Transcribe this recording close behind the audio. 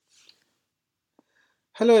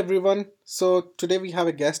Hello, everyone. So, today we have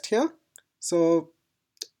a guest here. So,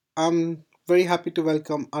 I'm very happy to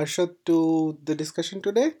welcome Arshad to the discussion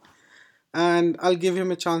today, and I'll give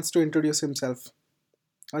him a chance to introduce himself.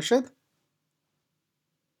 Arshad?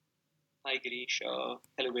 Hi Girish. Hello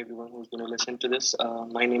everyone who's going to listen to this.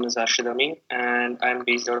 My name is Arshad Amin and I'm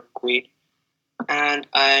based out of Kuwait. And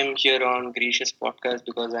I'm here on Girish's podcast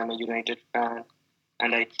because I'm a United fan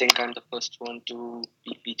and I think I'm the first one to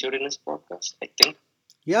be featured in this podcast. I think.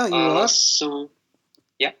 Yeah, you Uh, are. so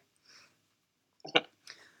yeah.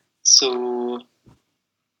 So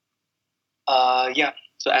yeah.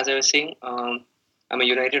 So as I was saying, I'm a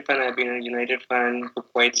United fan. I've been a United fan for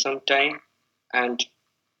quite some time, and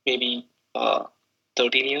maybe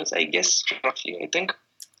 13 years, I guess, roughly. I think.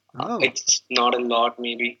 Oh, It's not a lot,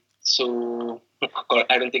 maybe. So, or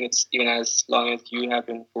I don't think it's even as long as you have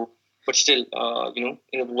been for. But still,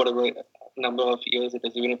 in whatever number of years it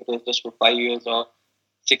is, even if it is just for 5 years or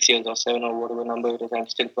 6 years or seven or whatever number it is, I'm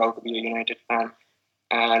still proud to be a United fan,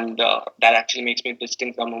 and that actually makes me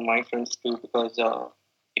distinct among my friends too. Because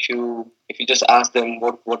if you just ask them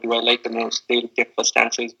what do I like the most, their first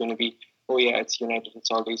answer is going to be, oh yeah, it's United.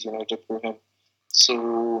 It's always United for him.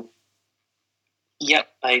 So yeah,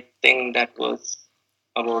 I think that was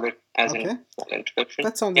about it as an okay. small introduction.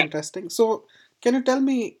 That sounds Yeah. interesting. So, can you tell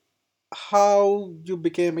me how you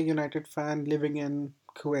became a United fan living in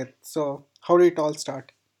Kuwait? So, how did it all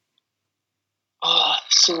start?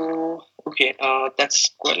 So okay,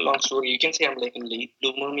 that's quite a long story. You can say I'm like a late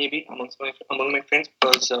bloomer maybe among my friends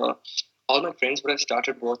because all my friends would have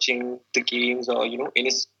started watching the games or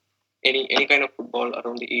any kind of football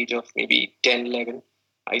around the age of maybe 10, 11.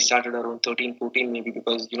 I started around 13, 14 maybe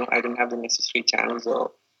because I didn't have the necessary channels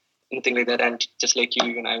or anything like that. And just like you,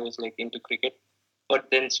 even I was like into cricket. But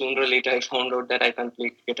then sooner or later, I found out that I can't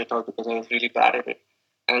play cricket at all because I was really bad at it.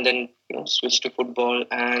 And then switched to football,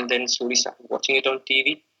 and then slowly started watching it on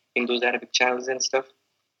TV in those Arabic channels and stuff.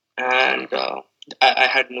 And I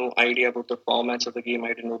had no idea about the formats of the game.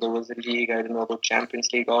 I didn't know there was a league. I didn't know about Champions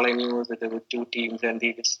League. All I knew was that there were two teams and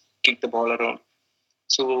they just kicked the ball around.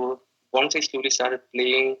 So once I slowly started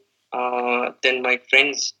playing, then my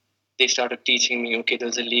friends they started teaching me. Okay,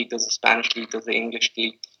 there's a league, there's a Spanish league, there's the English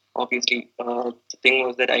league. Obviously, the thing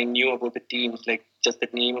was that I knew about the teams, like just the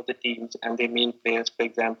name of the teams and their main players. For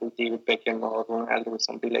example, David Beckham or Ronaldo or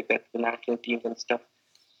something like that, the national teams and stuff.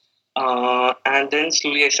 And then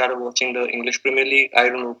slowly I started watching the English Premier League. I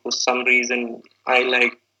don't know, for some reason I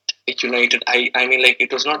liked United. I mean, like,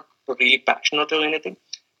 it was not really passionate or anything.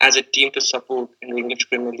 As a team to support in the English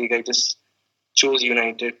Premier League, I just chose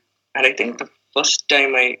United. And I think the first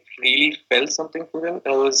time I really felt something for them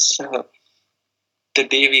was the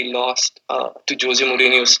day we lost to Jose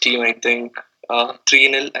Mourinho's team, I think.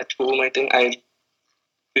 3-0 at home, I think. I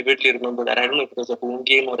vividly remember that. I don't know if it was a home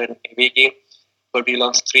game or an away game, but we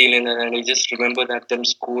lost 3-0, and I just remember that them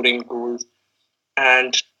scoring goals.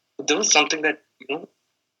 And there was something that,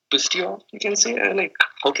 pissed you off, you can say. Like,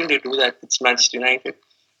 how can they do that? It's Manchester United.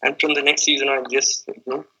 And from the next season, I just,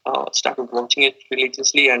 started watching it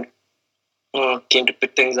religiously and came to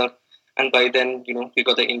pick things up. And by then, we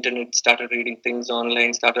got the internet, started reading things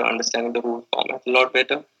online, started understanding the whole format a lot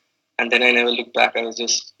better. And then I never looked back. I was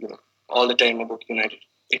just, all the time about United.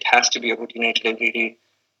 It has to be about United every day.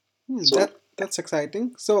 So, That's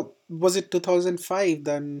exciting. So, was it 2005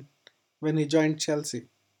 then when he joined Chelsea?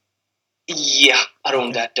 yeah, around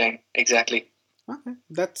Okay. that time, exactly. Okay.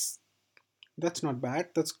 That's not bad.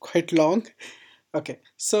 That's quite long. Okay.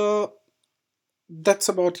 So, that's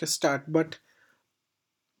about your start. But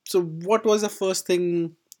so what was the first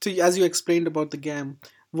thing so as you explained about the game,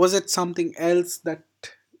 was it something else that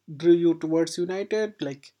drew you towards United?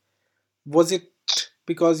 Like was it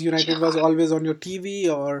because United was Yeah, always on your TV,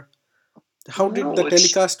 or how did the no,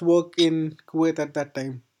 it's telecast work in Kuwait at that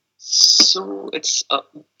time? it's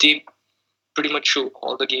they pretty much show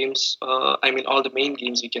all the games. I mean, all the main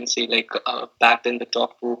games we can say. Like back then, the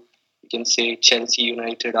top four, you can say Chelsea,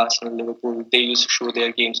 United, Arsenal, Liverpool. They used to show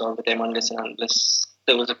their games all the time, unless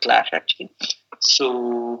there was a clash actually.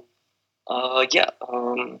 So yeah,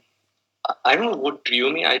 I don't know what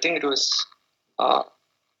drew me. I think uh,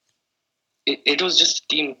 it was just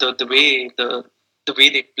team the way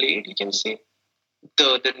they played. You can say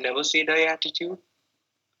the never say die attitude,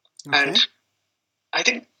 and Okay. I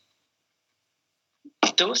think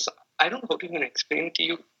there was I don't know how to even explain it to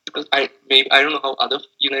you because I don't know how other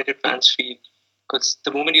United fans feel because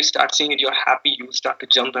the moment you start seeing it, you're happy. You start to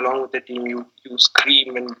jump along with the team. You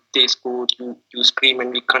scream when they score. You scream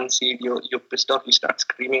when we concede. You're pissed off. You start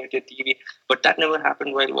screaming at your TV. But that never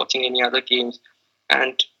happened while watching any other games,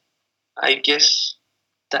 and I guess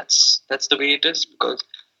that's the way it is because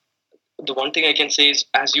the one thing I can say is,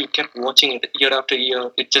 as you kept watching it year after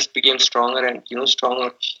year, it just became stronger and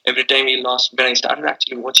stronger. Every time he lost, when I started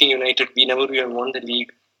actually watching United, we never really won the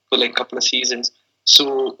league for like a couple of seasons.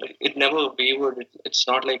 So it never wavered. It's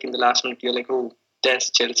not like in the last minute you're like, oh,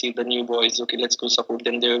 there's Chelsea, the new boys. Okay, let's go support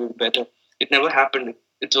them. They're better. It never happened.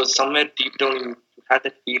 It was somewhere deep down you had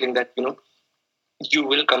that feeling that you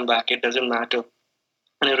will come back. It doesn't matter.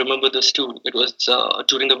 And I remember this too. It was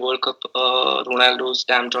during the World Cup. Ronaldo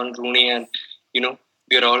stamped on Rooney, and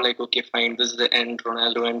we are all like, okay, fine, this is the end.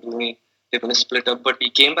 Ronaldo and Rooney, they're going to split up. But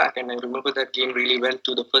we came back, and I remember that game really well.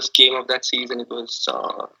 To the first game of that season, it was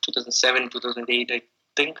 2007, 2008, I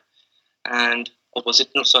think, and or was it?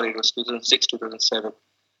 No, sorry, it was 2006, 2007,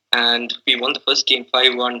 and we won the first game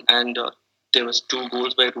 5-1, and there was two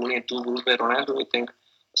goals by Rooney and two goals by Ronaldo, I think,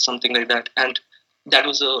 something like that. And that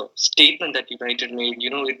was a statement that United made.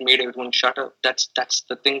 It made everyone shut up. That's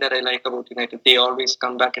the thing that I like about United. They always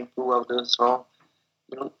come back and prove others wrong.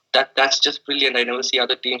 That's just brilliant. I never see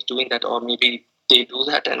other teams doing that, or maybe they do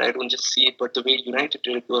that and I don't just see it. But the way United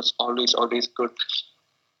did it was always good.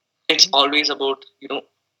 It's always about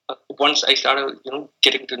once I started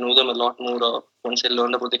getting to know them a lot more. Once I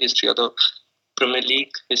learned about the history of the Premier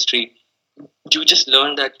League history, you just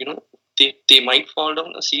learn that they might fall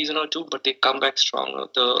down a season or two, but they come back stronger.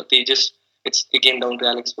 They just It's again down to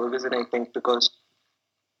Alex Ferguson, I think, because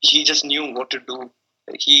he just knew what to do.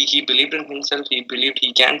 He believed in himself. He believed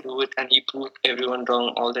he can do it, and he proved everyone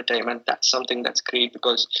wrong all the time. And that's something that's great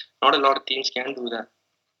because not a lot of teams can do that.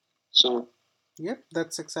 So Yep,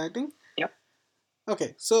 that's exciting. yeah.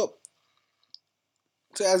 Okay, so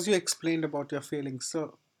as you explained about your feelings,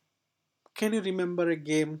 so can you remember a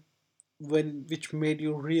game which made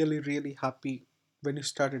you really really happy when you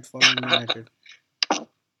started following United?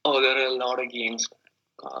 Oh, there are a lot of games.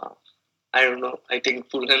 Uh, I don't know. I think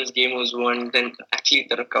Fulham's game was one. Then actually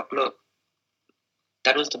there are a couple of.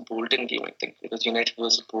 That was the Bolton game, I think. It was United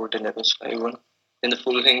versus Bolton. That was 5-1. Then the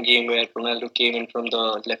Fulham game where Ronaldo came in from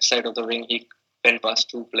the left side of the wing. He went past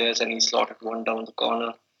two players and he slotted one down the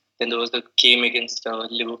corner. Then there was the game against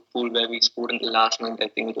Liverpool where we scored in the last minute. I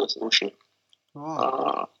think it was Ocean.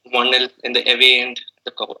 Oh, 1-0 in the away end,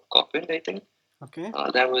 the Copland, I think. okay.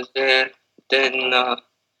 That was there. Then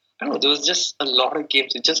I don't know. There was just a lot of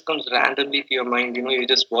games. It just comes randomly to your mind. You're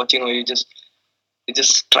just watching, or it just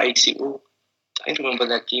strikes you. Oh, I remember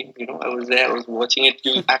that game. I was there. I was watching it.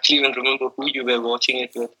 You actually even remember who you were watching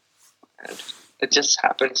it with, and it just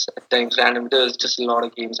happens at times random. There's just a lot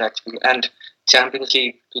of games actually, and Champions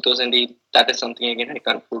League 2008. That is something again I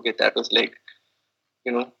can't forget. That was like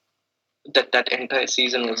you know that entire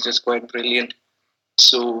season was just quite brilliant.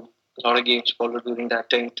 So a lot of games followed during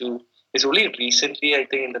that time too. It's only recently, I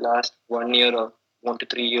think, in the last 1 year or 1 to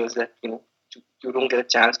 3 years that you don't get a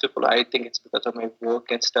chance to follow. I think it's because of my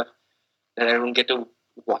work and stuff that I don't get to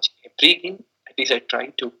watch every game. At least I try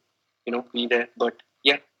to, be there. But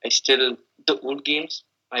yeah, I still the old games.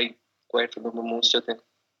 I quite remember most of them.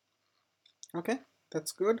 Okay,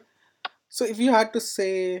 that's good. So if you had to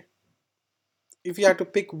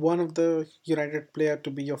pick one of the United player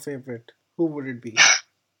to be your favorite, who would it be?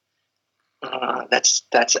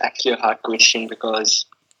 That's actually a hard question because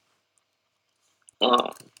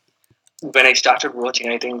uh, when I started watching,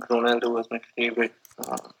 I think Ronaldo was my favorite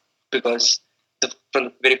because from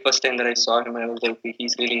the very first time that I saw him, I was like,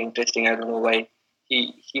 he's really interesting. I don't know why.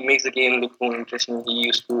 He makes the game look more interesting. He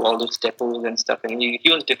used to do all those steppos and stuff, and he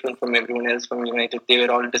was different from everyone else from United. They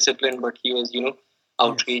were all disciplined, but he was, Yes.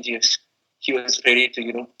 outrageous. He was ready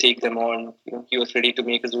to, take them on. He was ready to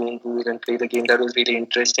make his own rules and play the game. That was really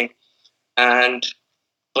interesting. And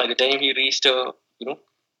by the time he reached a,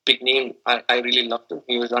 big name, I really loved him.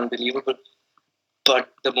 He was unbelievable. But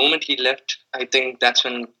the moment he left, I think that's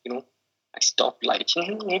when I stopped liking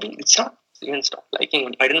him. Maybe it's not even stopped liking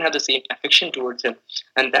him. I didn't have the same affection towards him,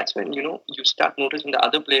 and that's when you start noticing the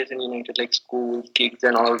other players in United, like Scholes, Giggs,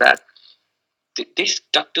 and all that. They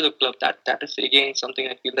stuck to the club. That is again something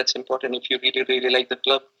I feel that's important. If you really like the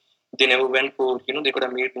club, they never went for they could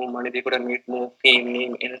have made more money, they could have made more fame,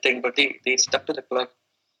 name, anything, but they stuck to the club.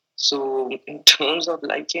 So in terms of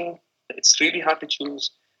liking, it's really hard to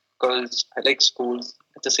choose because I like Schools.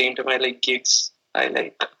 At the same time, I like gigs. I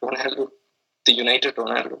like Ronaldo, the United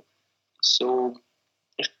Ronaldo. So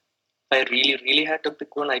if I really had to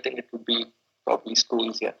pick one, I think it would be probably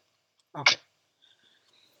Schools. Yeah. Okay,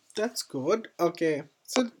 that's good. Okay,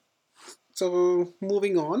 so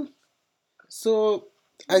moving on. So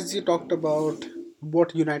as you talked about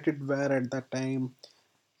what United were at that time,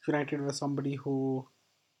 United was somebody who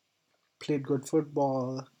played good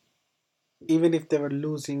football. Even if they were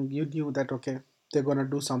losing, you knew that okay, they're gonna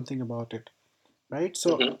do something about it, right?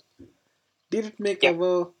 So Mm-hmm. Did it make Yeah.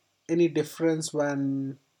 ever any difference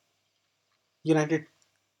when United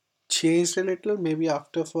changed a little, maybe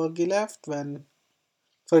after Fergie left? When,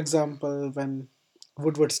 for example, when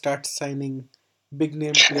Woodward starts signing big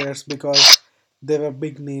name players because they were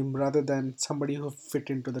big name rather than somebody who fit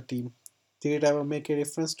into the team. Did it ever make a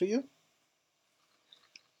difference to you?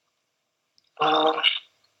 Uh,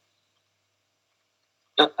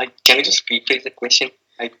 no, can you just rephrase the question?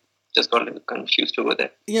 I just got a little confused over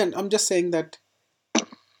there. Yeah, I'm just saying that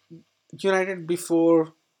United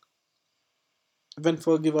before, when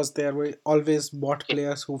Fergie was there, we always bought Yeah.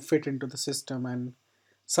 players who fit into the system, and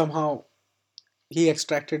somehow he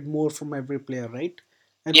extracted more from every player, right?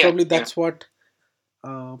 And Yeah. probably Yeah. that's what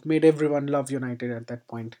made everyone love United at that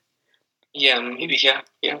point. Yeah. Maybe. Yeah.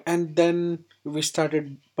 Yeah. And then we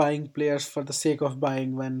started buying players for the sake of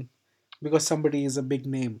buying when because somebody is a big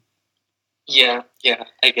name. Yeah. Yeah.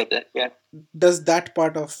 I get that. Yeah. Does that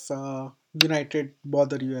part of United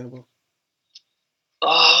bother you ever?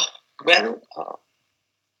 Uh, well,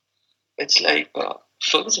 it's like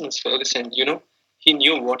Ferguson is Ferguson. He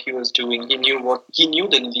knew what he was doing. He knew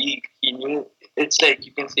the league. He knew. It's like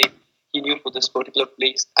you can say he knew for this particular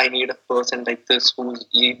place. I need a person like this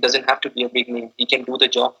he doesn't have to be a big name. He can do the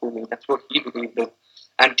job for me. That's what he believed in,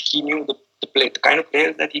 and he knew the kind of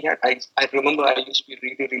players that he had. I remember I used to be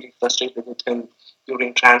really really frustrated with him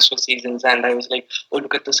during transfer seasons, and I was like, oh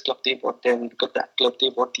look at this club they bought them. Look at that club they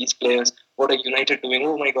bought these players. What are United doing?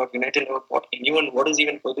 Oh my God, United never bought anyone. What is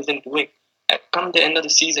even Ferguson doing? Come the end of the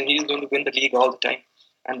season, he's going to win the league all the time,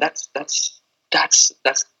 and that's the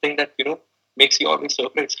thing that makes you always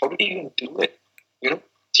surprised. How did he even do it? You know,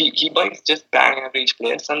 he buys just bang average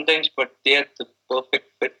players sometimes, but they are the perfect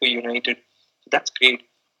fit for United. So that's great.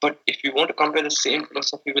 But if you want to compare the same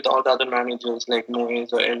philosophy with all the other managers like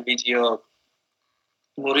Moyes or LVG or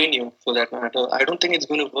Mourinho, for that matter, I don't think it's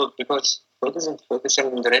going to work because Ferguson,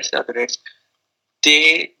 and the rest are the rest.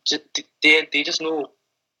 They just know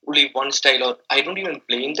only one style, or I don't even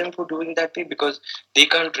blame them for doing that way because they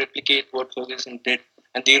can't replicate what Ferguson did,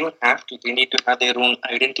 and they don't have to. They need to have their own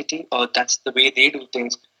identity, or that's the way they do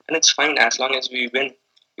things, and it's fine as long as we win.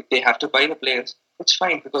 If they have to buy the players, it's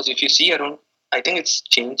fine because if you see around, I think it's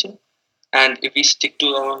changing, and if we stick to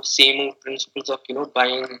our same old principles of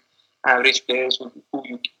buying average players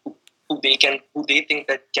who they think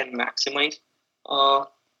that can maximize uh,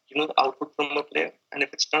 the output from a player. And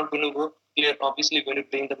if it's not going to work, they're obviously going to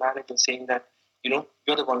blame the manager, saying that you're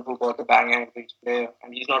the one who bought the bang average player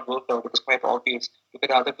and he's not worked out. It was quite obvious. Look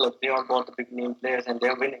at other clubs; they all bought the big name players and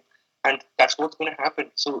they're winning. And that's what's going to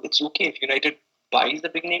happen. So it's okay if United buys the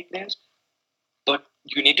big name players, but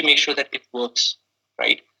you need to make sure that it works,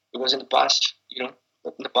 right? Because in the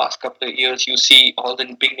past couple of years, you see all the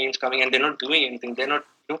big names coming and they're not doing anything. They're not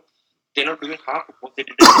doing half of what they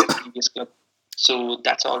did in their previous club. So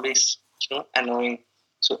that's always annoying.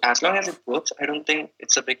 So as long as it works, I don't think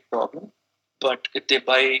it's a big problem. But if they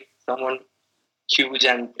buy someone huge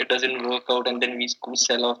and it doesn't work out, and then we go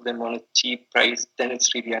sell off them on a cheap price, then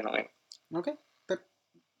it's really annoying. Okay, that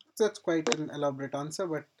that's quite an elaborate answer,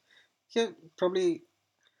 but yeah, probably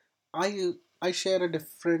I share a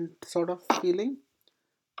different sort of feeling.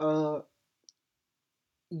 Uh,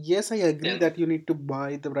 yes, I agree Yeah, that you need to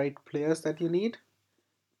buy the right players that you need,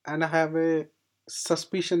 and I have a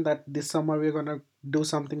suspicion that this summer we're gonna do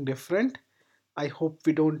something different. I hope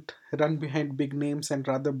we don't run behind big names and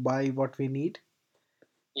rather buy what we need.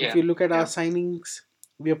 If yeah, you look at our yeah. signings,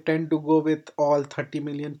 we have tend to go with all 30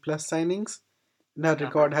 million plus signings. And our Uh-huh.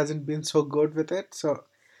 record hasn't been so good with it. So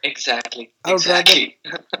Exactly, I would rather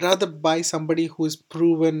exactly. buy somebody who's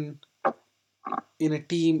proven in a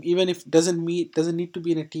team, even if doesn't need to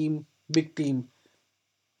be in a team, big team.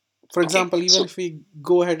 For Okay, example, even so if we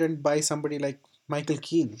go ahead and buy somebody like Michael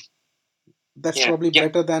Keane, that's yeah, probably yeah.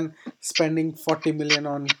 better than spending 40 million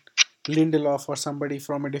on Lindelof or somebody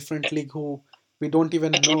from a different league who we don't I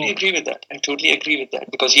even totally know. agree with that. I totally agree with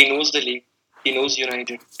that because he knows the league, he knows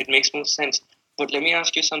United. It makes more sense. But let me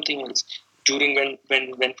ask you something else. During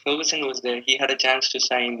when Ferguson was there, he had a chance to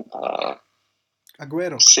sign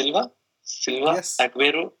Aguero. Silva, Yes.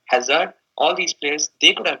 Aguero, Hazard. All these players,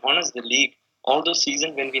 they could have won us the league. All those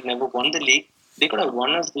seasons when we never won the league, they could have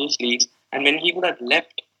won us those leagues. And when he would have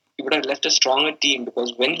left a stronger team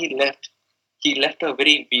because when he left a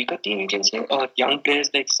very weaker team, you can say, or young players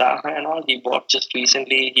like Saha and all. He bought just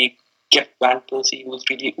recently. He kept Van Persie, who was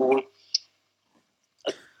really old.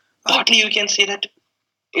 I Partly, you can say that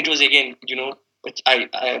it was again,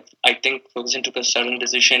 I think Ferguson took a sudden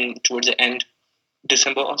decision towards the end,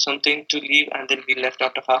 December or something, to leave, and then he left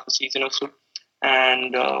after half a season or so.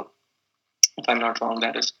 And if I'm not wrong,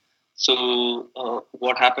 that is. So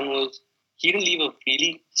what happened was he didn't leave a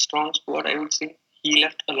really strong squad, I would say. He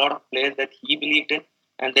left a lot of players that he believed in,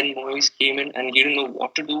 and then Moyes came in and he didn't know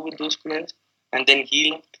what to do with those players. And then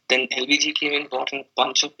he left. Then LVG came in, brought in a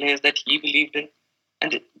bunch of players that he believed in,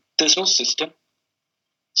 and there's no system.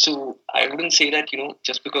 So I wouldn't say that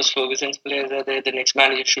just because Ferguson's players are there, the next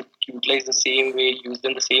manager should utilize the same way, use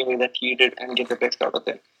them the same way that he did, and get the best out of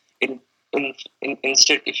them. In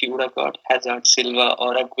instead, if you would have got Hazard, Silva,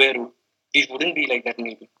 or Aguero, we wouldn't be like that,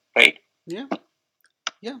 maybe, right? Yeah,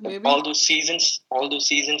 yeah, maybe. All those seasons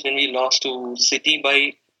when we lost to City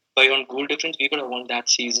by on goal difference, we could have won that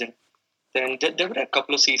season. Then there were a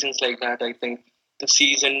couple of seasons like that. I think the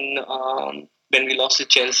season when we lost to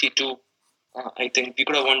Chelsea too. I think we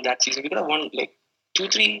could have won that season. We could have won like two,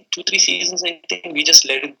 three seasons. I think we just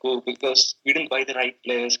let it go because we didn't buy the right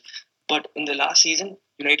players. But in the last season,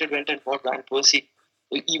 United went and bought Van Persie,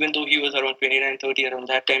 even though he was around 29, 30 around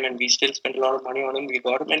that time, and we still spent a lot of money on him. We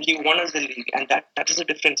got him, and he won us the league, and that is the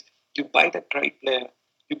difference. You buy the right player,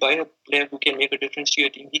 you buy a player who can make a difference to your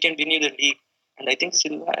team. He can win you the league, and I think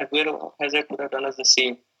Silva, Aguero, Hazard could have done us the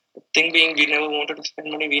same. The thing being, we never wanted to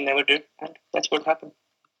spend money, we never did, and that's what happened.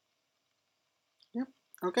 Yeah,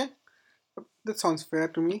 okay. That sounds fair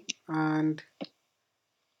to me. And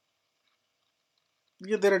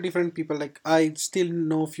yeah, there are different people. Like I still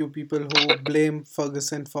know few people who blame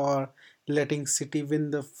Ferguson for letting City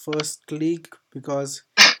win the first league because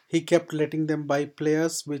he kept letting them buy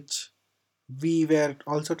players which we were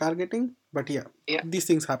also targeting. But yeah, Yeah. these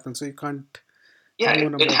things happen, so you can't Yeah,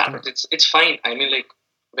 moan it about them. happens. It's fine. I mean, like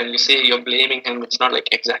when you say you're blaming him, it's not like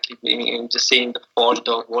exactly blaming him. Just saying the fault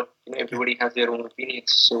or what. Yeah, Everybody has their own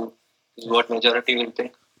opinions. So this is yeah. what majority will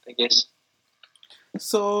think, I guess.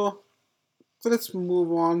 So so let's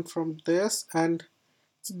move on from this. And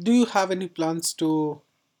do you have any plans to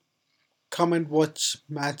come and watch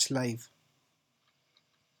match live?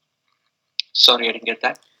 Sorry, I didn't get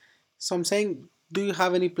that. So I'm saying, do you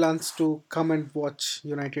have any plans to come and watch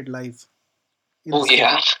United live in the Oh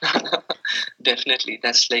yeah, stadium? definitely.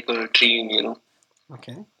 That's like a dream.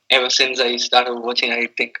 Okay. Ever since I started watching, I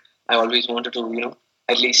think I always wanted to,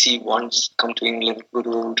 at least see once come to England, go to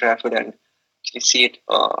Old Trafford, and actually see it,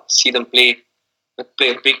 see them play a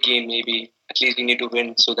big game. Maybe at least we need to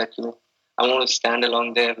win, so that I want to stand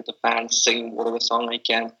along there with the fans, sing whatever song I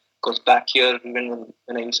can. Because back here, even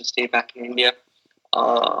when I used to stay back in India,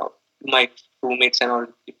 uh, my roommates and all,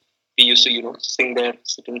 we used to sing there,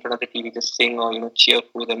 sit in front of the TV, just sing or cheer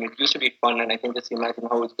for them. It used to be fun, and I can just imagine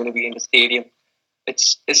how it's going to be in the stadium.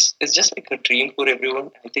 It's just like a dream for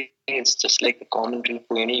everyone. I think it's just like a common dream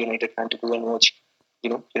for any United fan to go and watch,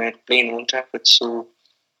 United play in Old Trafford. So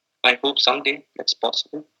I hope someday that's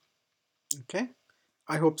possible. Okay.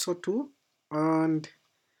 I hope so too. And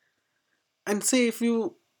say if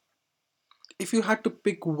you had to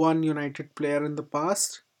pick one United player in the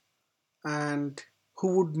past and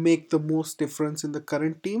who would make the most difference in the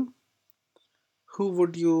current team, who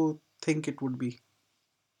would you think it would be?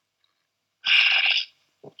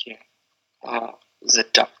 Okay, it's a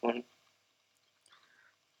tough one.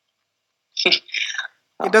 It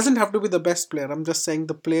uh, doesn't have to be the best player. I'm just saying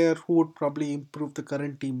the player who would probably improve the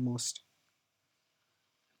current team most.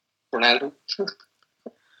 Ronaldo.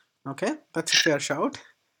 Okay, that's a fair shout.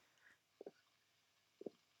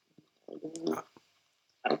 Uh,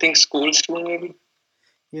 I think schools too, maybe.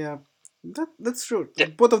 yeah, that's true. Yeah.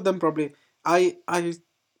 Both of them probably. I I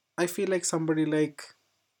I feel like somebody like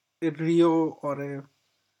a Rio or a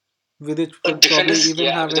Vidic would probably Defenders, even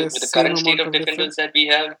yeah, have with the, a with the same current state amount of of defenders difference. that we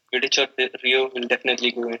have, Vidic or Rio will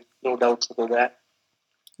definitely go in. No doubts about that.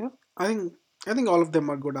 Yeah, I think all of them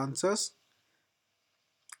are good answers,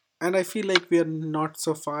 and I feel like we are not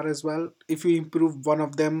so far as well. If we improve one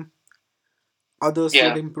of them, others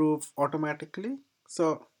would Yeah, improve automatically.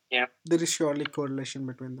 So yeah, there is surely correlation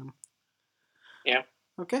between them. yeah.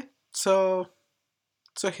 Okay, so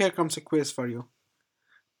here comes a quiz for you.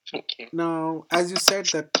 Okay. Now, as you said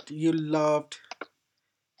that you loved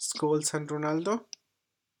Scholes and Ronaldo,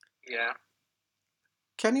 Yeah.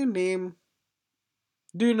 can you name?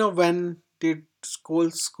 Do you know when did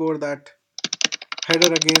Scholes score that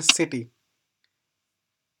header against City?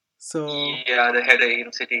 So Yeah, the header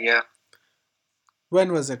in City, yeah.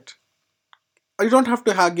 when was it? You don't have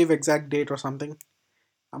to give exact date or something.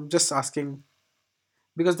 I'm just asking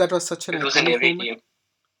because that was such an It was an iconic away moment. game.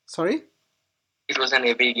 Sorry, It was an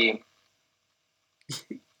away game.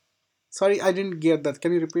 sorry, I didn't get that.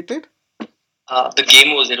 Can you repeat it?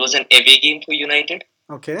 It was an away game for United.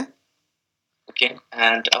 Okay. Okay,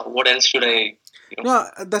 and what else should I, you know?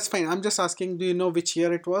 No, that's fine. I'm just asking. Do you know which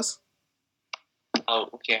year it was? Oh,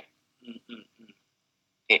 okay.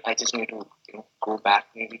 Okay, I just need to, go back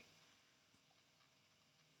maybe.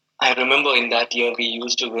 I remember in that year we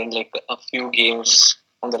used to win like a few games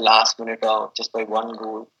on the last minute just by one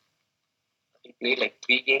goal. We played like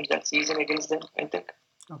 3 games that season against them, I think.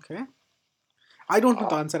 Okay. I don't know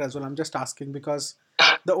the Uh, answer as well. I'm just asking because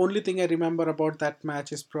the only thing I remember about that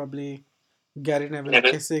match is probably Gary Neville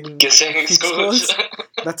Never kissing guessing scores. Scholes.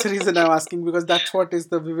 That's the reason I'm asking because that's what is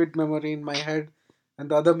the vivid memory in my head. And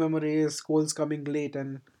the other memory is Scholes coming late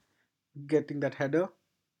and getting that header.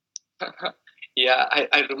 Yeah,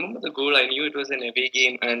 I remember the goal. I knew it was an away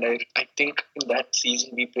game, and I think in that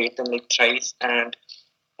season we played them like thrice, and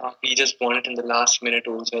we just won it in the last minute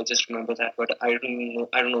also. I just remember that, but I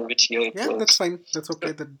don't know which year it Yeah, that's was. fine. That's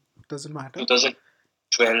okay. That doesn't matter.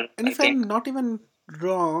 2012, And I if think. I'm not even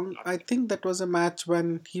wrong, I think that was a match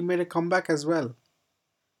when he made a comeback as well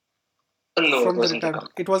No, it from the wasn't the return.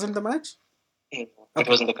 comeback. It wasn't the match? No, it Okay.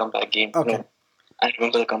 wasn't the comeback game. Okay. No, I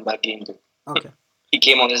remember the comeback game though. Okay. He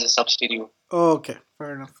came on as a substitute. Okay.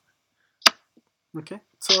 Fair enough. Okay.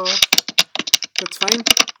 So that's fine.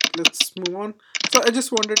 Let's move on. So I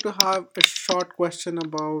just wanted to have a short question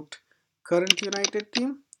about current United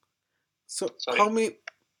team. So how Sorry. many?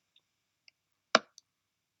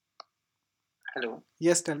 Hello.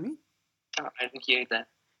 Yes, tell me. I didn't hear that.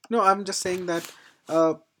 No, I'm just saying that.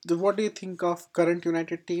 Uh, what do you think of current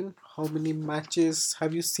United team? How many matches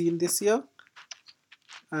have you seen this year?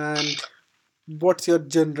 And what's your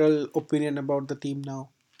general opinion about the team now?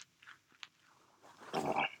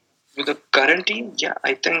 Uh, with the current team, yeah,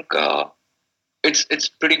 I think it's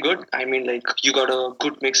pretty good. I mean, like you got a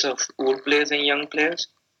good mix of old players and young players,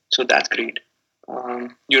 so that's great.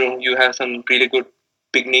 You have some really good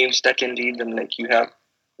big names that can lead them. Like you have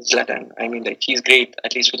Zlatan. I mean, like he's great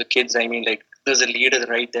at least for the kids. I mean, like there's a leader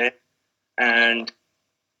right there, and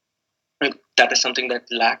that is something that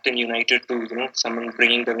lacked in United too. Someone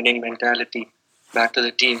bringing the winning mentality back to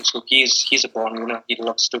the team. So he's a born winner. He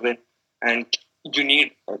loves to win, and you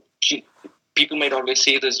need. People might always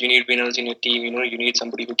say this: you need winners in your team. You need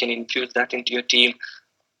somebody who can infuse that into your team.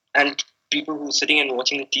 And people who are sitting and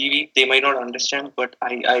watching the TV, they might not understand, but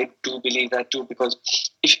I do believe that too because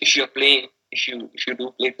if you're playing, if you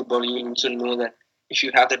do play football, you will also know that if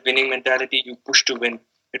you have that winning mentality, you push to win.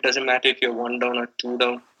 It doesn't matter if you're one down or two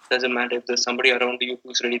down. Doesn't matter if there's somebody around you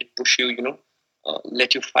who's ready to push you.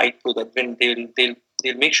 Let you fight for that win.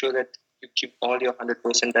 They'll make sure that you keep all your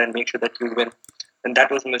 100% and make sure that you win. And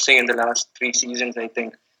that was missing in the last 3 seasons. I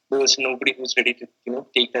think there was nobody who's ready to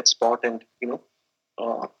take that spot and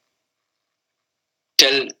uh,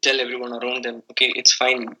 tell everyone around them, okay, it's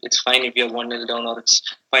fine if you're 1-0 down, or it's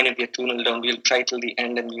fine if you're 2-0 down. We'll try till the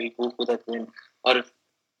end and we'll go for that win. Or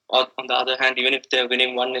on the other hand, even if they're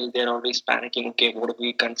winning 1-0, they're always panicking. Okay, what if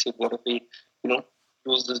we concede? What if we, you know,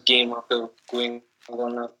 lose this game after going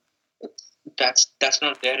 1-0? That's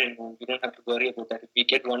not there anymore. We don't have to worry about that. If we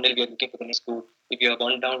get 1-0, we are looking for the next goal. If you are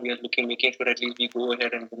one down, we are making sure at least we go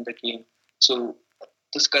ahead and win the game. So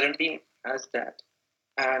this current team has that,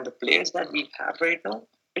 and the players that we have right now,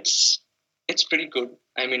 it's pretty good.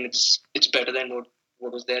 I mean, it's better than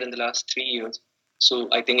what was there in the last 3 years. So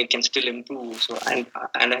I think it can still improve. So and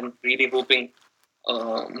I'm really hoping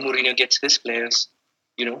Mourinho gets his players.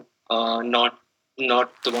 Not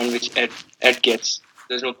the one which Ed gets.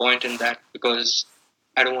 There's no point in that because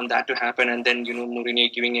I don't want that to happen. And then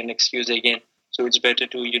Mourinho giving an excuse again. So it's better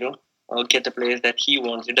to get the players that he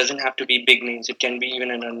wants. It doesn't have to be big names. It can be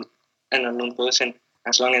even an unknown person.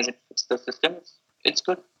 As long as it fits the system, it's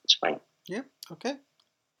good. It's fine. Yeah. Okay.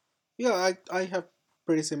 Yeah, I have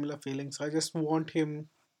pretty similar feelings. I just want him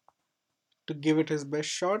to give it his best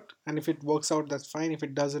shot, and if it works out, that's fine. If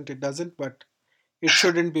it doesn't, it doesn't. But it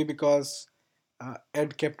shouldn't be because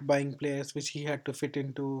Ed kept buying players which he had to fit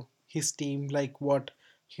into his team, like what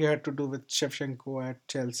he had to do with Shevchenko at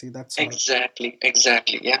Chelsea. That's all. Exactly.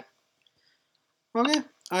 Yeah. Okay,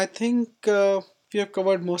 I think we have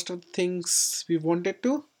covered most of the things we wanted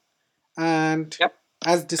to, and Yep.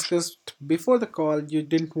 as discussed before the call, you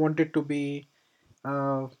didn't want it to be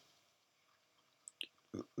uh,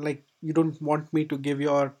 like you don't want me to give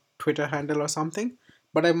your Twitter handle or something,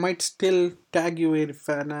 but I might still tag you if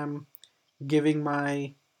I'm giving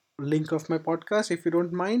my link of my podcast if you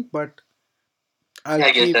don't mind. But I'll Yeah,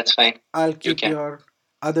 I guess keep that's fine. I'll You keep can. your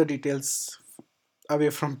other details away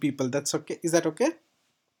from people. That's okay. Is that okay?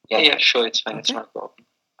 Yeah. Sure. It's fine. It's Okay. not a problem.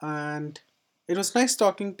 And it was nice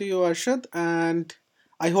talking to you, Arshad, and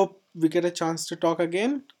I hope we get a chance to talk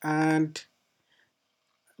again. And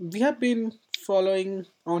we have been following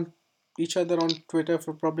on each other on Twitter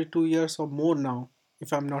for probably 2 years or more now,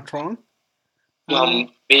 if I'm not wrong. And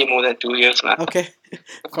Way more than 2 years now. okay,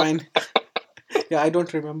 fine. Yeah, I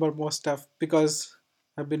don't remember most stuff because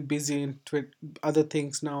I've been busy in other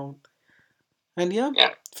things now. And yeah,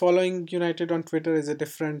 Yeah. following United on Twitter is a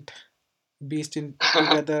different beast in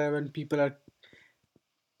together when people are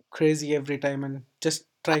crazy every time and just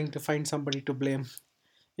trying to find somebody to blame.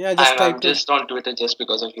 Yeah, just try I'm to. just on Twitter just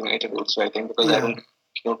because of United also, I think, because I Yeah,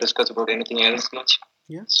 don't discuss about anything else much.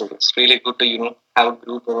 yeah, So it's really good to have a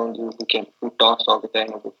group around you who talks all the time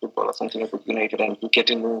about football or something about United, and you get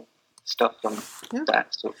to know stuff from yeah, that.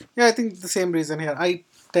 So yeah. I think the same reason here. I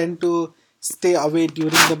tend to stay away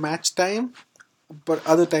during the match time, but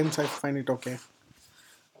other times I find it okay.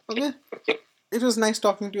 okay, Okay, okay. it was nice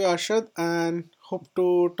talking to you, Arshad, and hope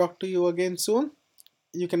to talk to you again soon.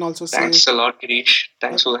 You can also say, Thanks a lot, Girish. yep,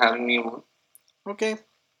 Thanks for having me on. okay,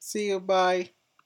 see you, bye.